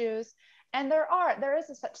sexual issues. And there is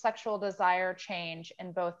a sexual desire change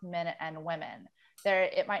in both men and women.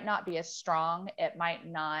 It might not be as strong. It might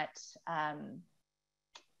not.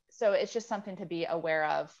 So it's just something to be aware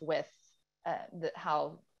of with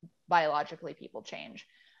how biologically people change.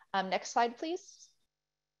 Next slide, please.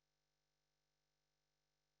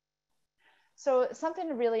 So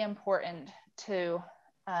something really important to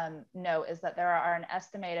know is that there are an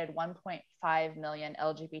estimated 1.5 million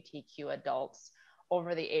LGBTQ adults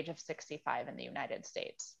over the age of 65 in the United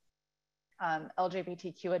States.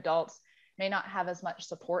 LGBTQ adults may not have as much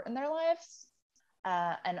support in their lives,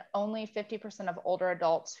 and only 50% of older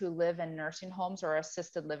adults who live in nursing homes or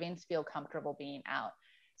assisted livings feel comfortable being out.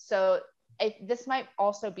 So this might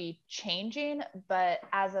also be changing, but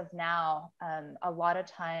as of now, a lot of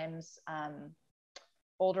times,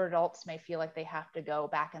 older adults may feel like they have to go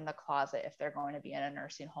back in the closet if they're going to be in a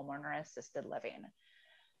nursing home or an assisted living.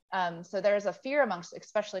 So there's a fear amongst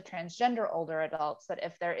especially transgender older adults that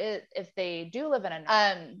there is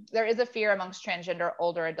a fear amongst transgender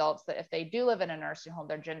older adults that if they do live in a nursing home,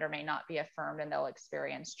 their gender may not be affirmed and they'll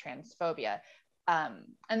experience transphobia.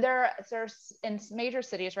 And there's in major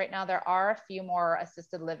cities right now, there are a few more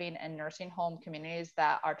assisted living and nursing home communities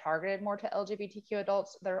that are targeted more to LGBTQ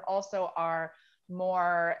adults. There also are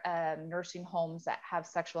more nursing homes that have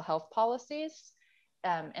sexual health policies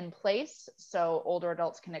in place, so older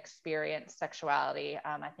adults can experience sexuality.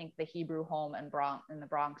 I think the Hebrew Home in the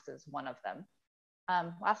Bronx is one of them.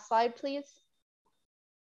 Last slide, please.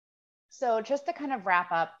 So just to kind of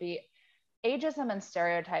wrap up, the ageism and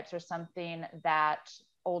stereotypes are something that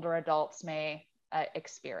older adults may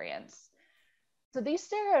experience. So these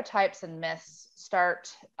stereotypes and myths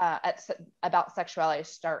about sexuality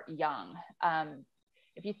start young.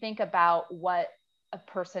 If you think about what a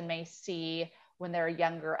person may see when they're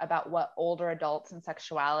younger about what older adults and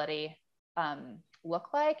sexuality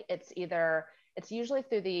look like. It's usually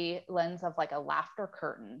through the lens of like a laughter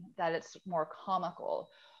curtain, that it's more comical,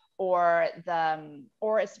 or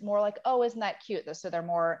it's more like, oh, isn't that cute? So they're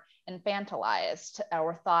more infantilized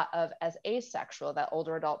or thought of as asexual, that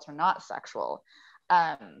older adults are not sexual.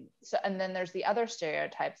 And then there's the other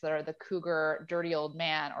stereotypes that are the cougar, dirty old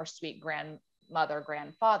man, or sweet grandmother,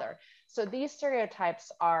 grandfather. So these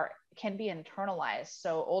stereotypes can be internalized.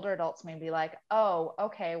 So older adults may be like, oh,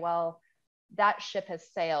 okay, well, that ship has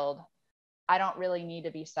sailed. I don't really need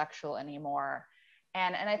to be sexual anymore.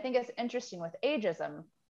 And I think it's interesting with ageism,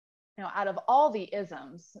 out of all the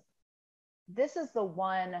isms, this is the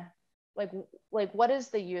one, like what is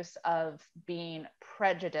the use of being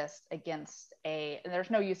prejudiced against and there's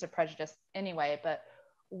no use of prejudice anyway, but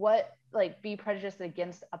be prejudiced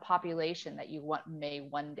against a population that you may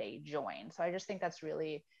one day join. So I just think that's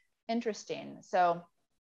really interesting. So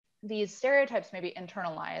these stereotypes may be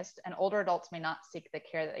internalized, and older adults may not seek the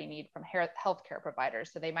care that they need from healthcare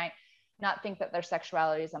providers. So they might not think that their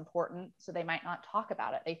sexuality is important, so they might not talk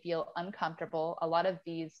about it. They feel uncomfortable. A lot of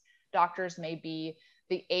these doctors may be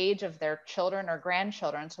the age of their children or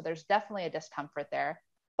grandchildren, so there's definitely a discomfort there.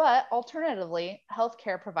 But alternatively,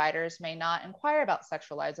 healthcare providers may not inquire about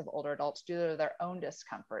sexual lives of older adults due to their own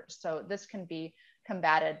discomfort. So this can be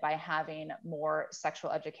combated by having more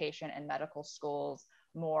sexual education in medical schools,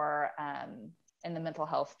 more in the mental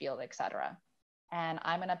health field, et cetera. And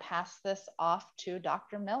I'm going to pass this off to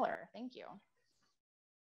Dr. Miller. Thank you.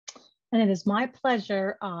 And it is my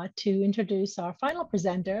pleasure to introduce our final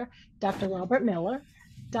presenter, Dr. Robert Miller.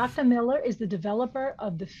 Dr. Miller is the developer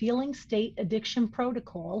of the Feeling State Addiction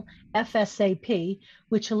Protocol, FSAP,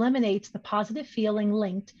 which eliminates the positive feeling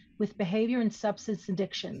linked with behavior and substance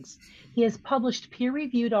addictions. He has published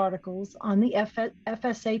peer-reviewed articles on the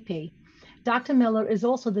FSAP. Dr. Miller is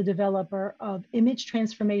also the developer of Image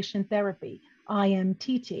Transformation Therapy,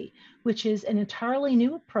 IMTT, which is an entirely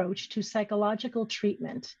new approach to psychological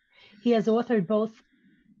treatment. He has authored books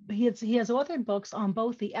on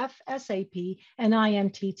both the FSAP and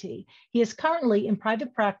IMTT. He is currently in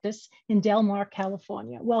private practice in Del Mar,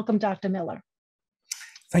 California. Welcome, Dr. Miller.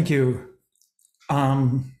 Thank you. So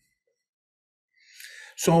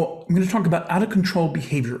I'm going to talk about out-of-control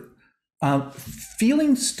behavior.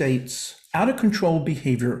 Feeling states, out-of-control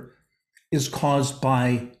behavior is caused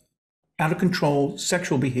by out-of-control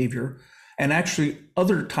sexual behavior, and actually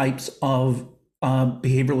other types of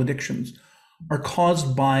behavioral addictions are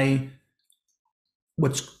caused by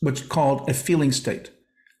what's called a feeling state.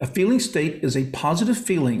 A feeling state is a positive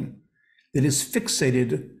feeling that is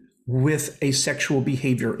fixated with a sexual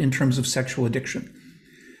behavior in terms of sexual addiction.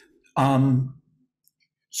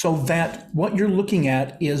 So that what you're looking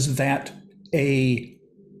at is that a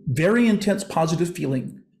very intense positive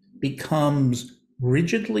feeling becomes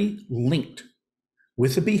rigidly linked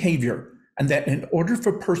with a behavior, and that in order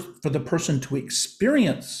for the person to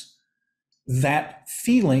experience that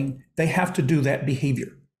feeling, they have to do that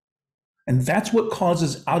behavior. And that's what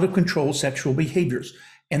causes out of control sexual behaviors.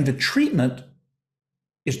 And the treatment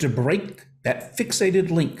is to break that fixated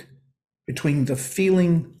link between the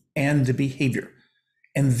feeling and the behavior.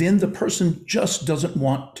 And then the person just doesn't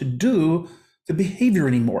want to do the behavior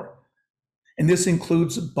anymore. And this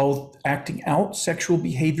includes both acting out sexual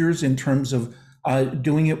behaviors in terms of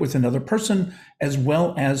doing it with another person, as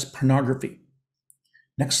well as pornography.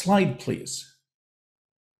 Next slide, please.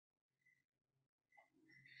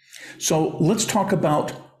 So let's talk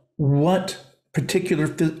about what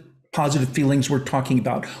particular positive feelings we're talking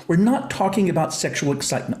about. We're not talking about sexual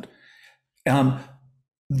excitement.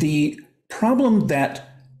 The problem that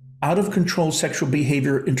out of control sexual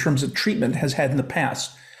behavior in terms of treatment has had in the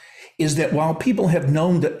past is that while people have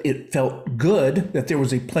known that it felt good, that there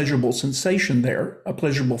was a pleasurable sensation there, a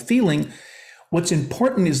pleasurable feeling, what's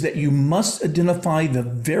important is that you must identify the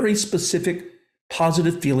very specific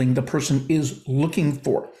positive feeling the person is looking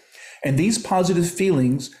for. And these positive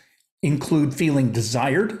feelings include feeling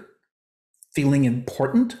desired, feeling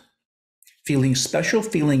important, feeling special,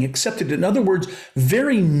 feeling accepted. In other words,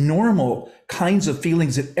 very normal kinds of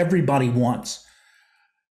feelings that everybody wants.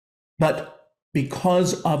 But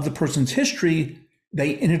because of the person's history,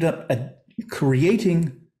 they ended up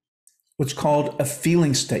creating what's called a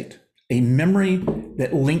feeling state, a memory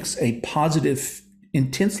that links a positive,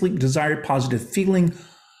 intensely desired positive feeling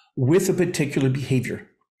with a particular behavior.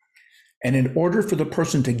 And in order for the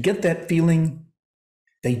person to get that feeling,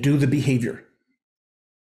 they do the behavior.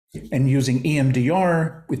 And using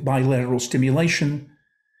EMDR with bilateral stimulation,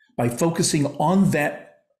 by focusing on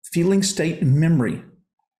that feeling state memory,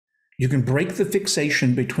 You can break the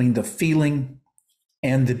fixation between the feeling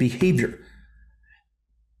and the behavior.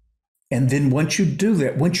 And then once you do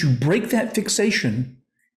that, once you break that fixation,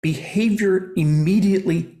 behavior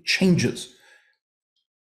immediately changes.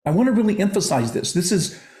 I want to really emphasize this. This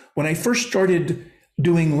is when I first started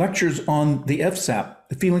doing lectures on the FSAP,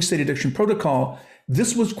 the Feeling State Addiction Protocol.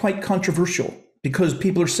 This was quite controversial because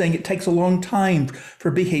people are saying it takes a long time for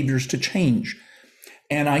behaviors to change.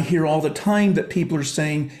 And I hear all the time that people are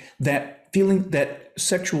saying that feeling that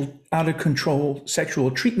sexual out of control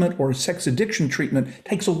sexual treatment or sex addiction treatment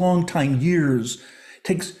takes a long time, years.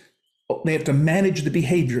 They have to manage the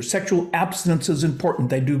behavior. Sexual abstinence is important.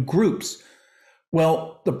 They do groups.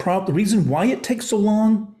 Well, the reason why it takes so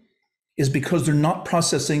long is because they're not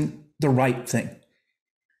processing the right thing.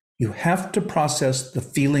 You have to process the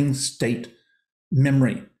feeling state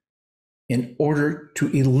memory in order to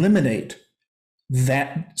eliminate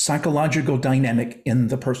that psychological dynamic in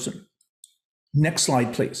the person. Next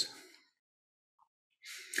slide, please.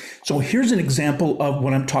 So here's an example of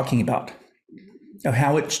what I'm talking about, of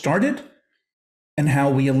how it started and how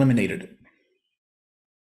we eliminated it.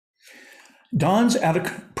 Don's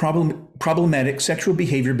problematic sexual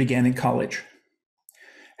behavior began in college.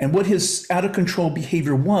 And what his out of control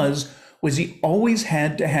behavior was he always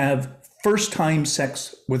had to have first-time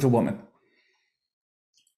sex with a woman.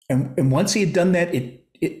 And once he had done that,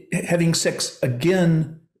 having sex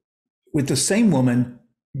again with the same woman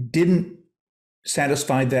didn't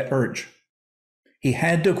satisfy that urge. He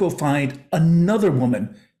had to go find another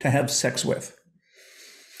woman to have sex with.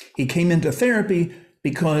 He came into therapy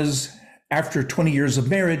because after 20 years of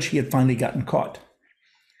marriage, he had finally gotten caught.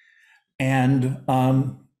 And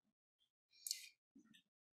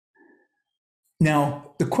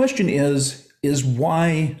now the question is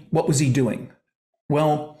why, what was he doing?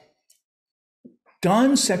 Well,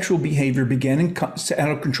 Don's sexual behavior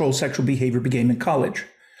out of control sexual behavior began in college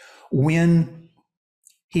when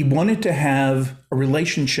he wanted to have a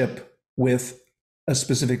relationship with a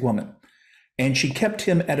specific woman. And she kept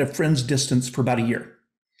him at a friend's distance for about a year.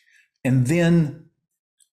 And then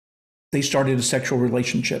they started a sexual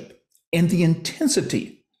relationship. And the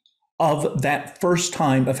intensity of that first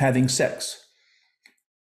time of having sex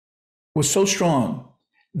was so strong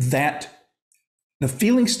that the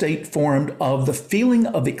feeling state formed of the feeling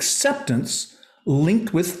of acceptance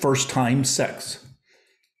linked with first-time sex.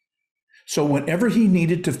 So whenever he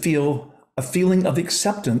needed to feel a feeling of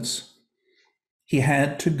acceptance, he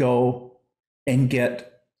had to go and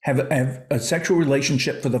have a sexual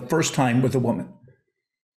relationship for the first time with a woman.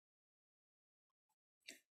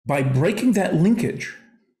 By breaking that linkage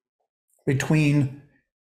between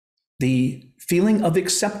the feeling of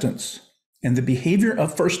acceptance and the behavior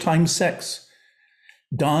of first-time sex,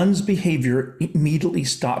 Don's behavior immediately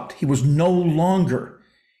stopped. He was no longer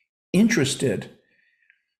interested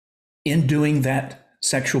in doing that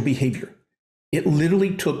sexual behavior. It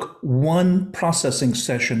literally took one processing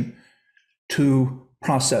session to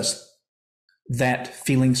process that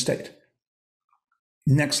feeling state.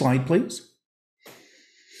 Next slide, please.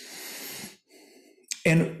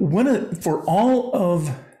 And for all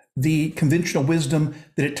of the conventional wisdom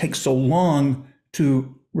that it takes so long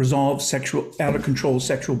to resolve out of control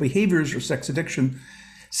sexual behaviors or sex addiction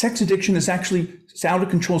is actually, out of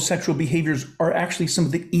control sexual behaviors are actually some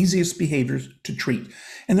of the easiest behaviors to treat.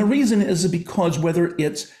 And the reason is because whether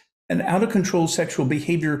it's an out of control sexual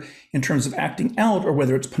behavior in terms of acting out or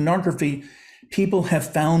whether it's pornography, people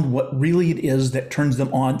have found what really it is that turns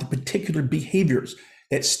them on to particular behaviors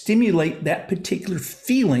that stimulate that particular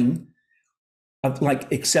feeling of like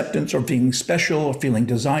acceptance or feeling special or feeling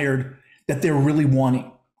desired that they're really wanting.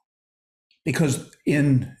 Because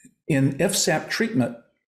in FSAP treatment,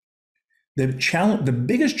 the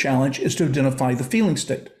biggest challenge is to identify the feeling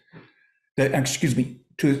state.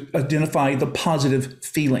 To identify the positive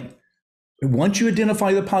feeling. And once you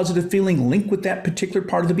identify the positive feeling linked with that particular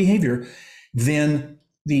part of the behavior, then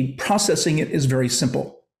the processing it is very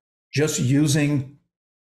simple. Just using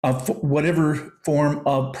whatever form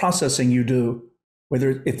of processing you do,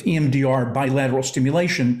 whether it's EMDR, bilateral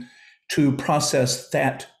stimulation, to process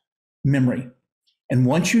that memory. And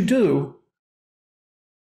once you do,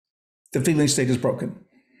 the feeling state is broken.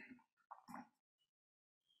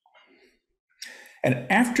 And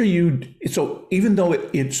after even though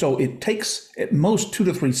it takes at most 2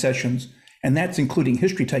 to 3 sessions, and that's including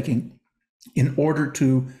history taking, in order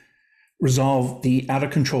to resolve the out of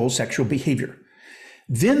control sexual behavior.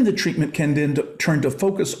 Then the treatment can then turn to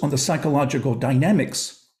focus on the psychological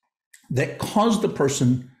dynamics that cause the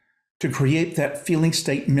person to create that feeling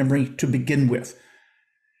state memory to begin with.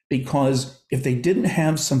 because if they didn't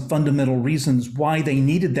have some fundamental reasons why they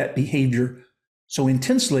needed that behavior so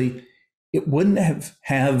intensely, it wouldn't have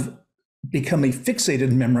become a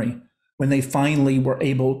fixated memory when they finally were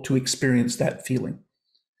able to experience that feeling.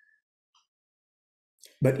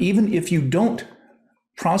 But even if you don't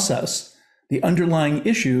process the underlying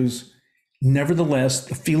issues, nevertheless,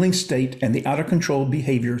 the feeling state and the out of control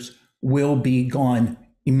behaviors will be gone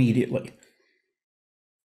immediately.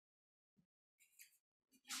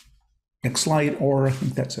 Next slide, or I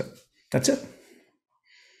think that's it. That's it.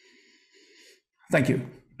 Thank you.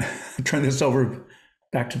 I'll turn this over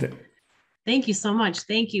back to the. Thank you so much.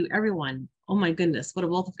 Thank you, everyone. Oh my goodness, what a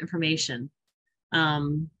wealth of information.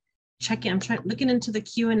 I'm looking into the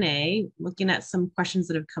Q&A, looking at some questions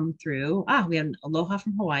that have come through. We have Aloha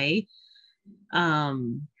from Hawaii.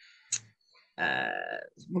 We're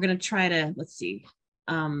gonna try to, let's see,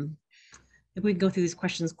 if we can go through these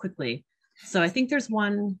questions quickly. So I think there's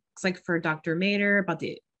one, looks like for Dr. Mader, about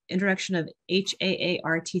the introduction of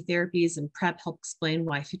HAART therapies and PrEP help explain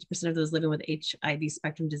why 50% of those living with HIV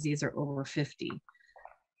spectrum disease are over 50.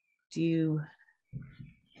 Do you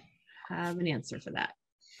have an answer for that?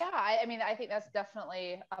 Yeah, I mean, I think that's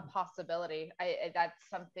definitely a possibility. That's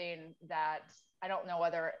something that I don't know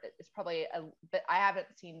whether it's probably but I haven't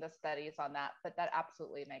seen the studies on that, but that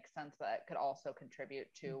absolutely makes sense. That could also contribute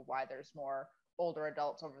to why there's more older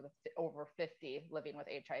adults over 50 living with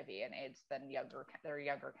HIV and AIDS than their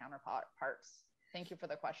younger counterparts. Thank you for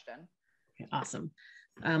the question. Okay, awesome.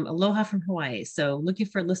 Aloha from Hawaii. So looking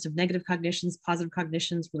for a list of negative cognitions, positive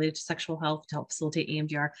cognitions related to sexual health to help facilitate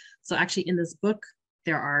EMDR. So actually in this book,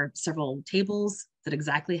 there are several tables that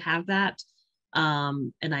exactly have that.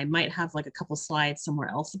 And I might have like a couple slides somewhere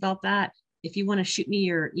else about that. If you want to shoot me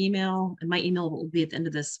your email, and my email will be at the end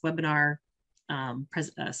of this webinar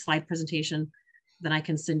slide presentation, then I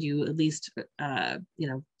can send you at least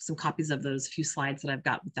some copies of those few slides that I've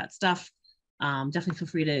got with that stuff. Definitely feel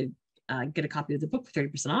free to get a copy of the book for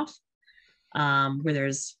 30% off, where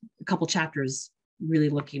there's a couple chapters really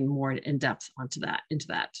looking more in depth into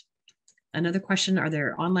that. Another question, are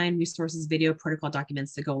there online resources, video protocol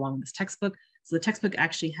documents that go along with this textbook? So the textbook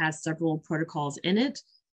actually has several protocols in it.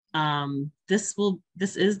 This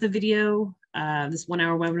is the video. This 1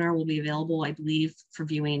 hour webinar will be available, I believe, for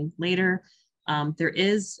viewing later. There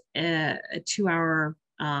is a 2 hour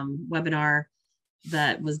webinar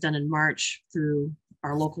that was done in March through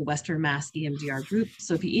our local Western Mass EMDR group.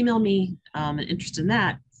 So if you email me an interest in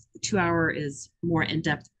that, the 2 hour is more in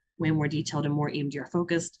depth, way more detailed and more EMDR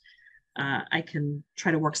focused. I can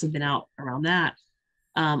try to work something out around that.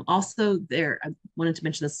 Also, I wanted to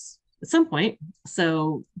mention this at some point.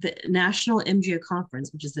 So the National EMDR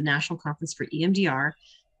Conference, which is the National Conference for EMDR,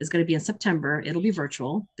 is going to be in September. It'll be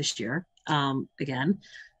virtual this year again,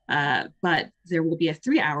 but there will be a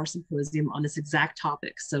 3 hour symposium on this exact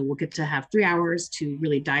topic. So we'll get to have 3 hours to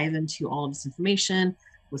really dive into all of this information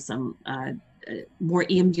with some more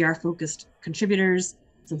EMDR focused contributors,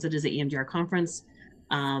 since it is an EMDR conference.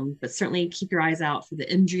 But certainly keep your eyes out for the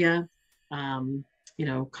EMDRIA,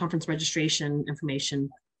 conference registration information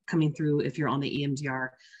coming through if you're on the EMDR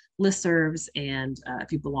listservs and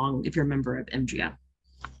if you're a member of EMDRIA.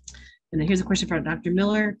 And then here's a question for Dr.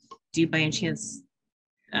 Miller. Do you by any chance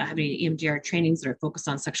have any EMDR trainings that are focused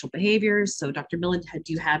on sexual behaviors? So Dr. Miller,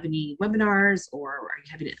 do you have any webinars or are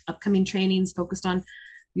you having upcoming trainings focused on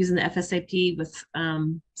using the FSAP with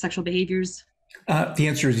sexual behaviors? The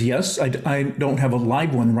answer is yes. I don't have a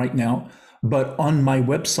live one right now, but on my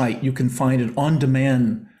website, you can find an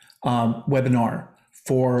on-demand webinar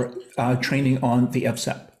for training on the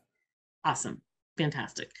FSAP. Awesome.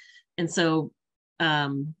 Fantastic. And so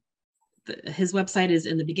his website is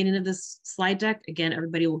in the beginning of this slide deck. Again,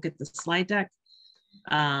 everybody will get the slide deck.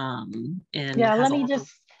 And yeah, let me just,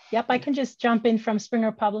 I can just jump in from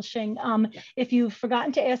Springer Publishing. If you've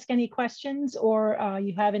forgotten to ask any questions or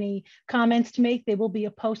you have any comments to make, there will be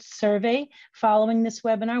a post survey following this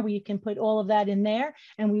webinar where you can put all of that in there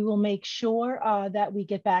and we will make sure that we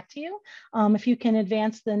get back to you. If you can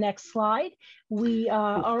advance the next slide, we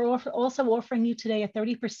are also offering you today a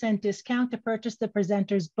 30% discount to purchase the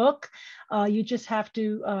presenter's book. You just have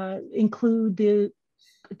to include the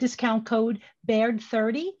discount code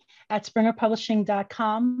BAIRD30 at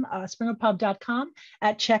springerpublishing.com, springerpub.com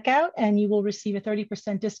at checkout, and you will receive a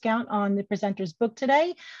 30% discount on the presenter's book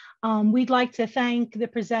today. We'd like to thank the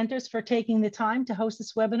presenters for taking the time to host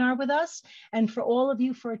this webinar with us and for all of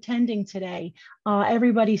you for attending today.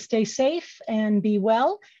 Everybody stay safe and be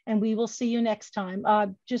well, and we will see you next time.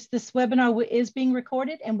 Just this webinar is being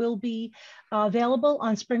recorded and will be available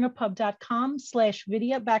on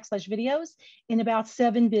springerpub.com/videos in about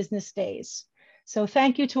 7 business days. So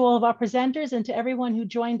thank you to all of our presenters and to everyone who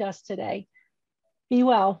joined us today. Be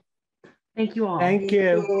well. Thank you all. Thank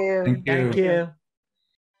you. Thank you. Thank you.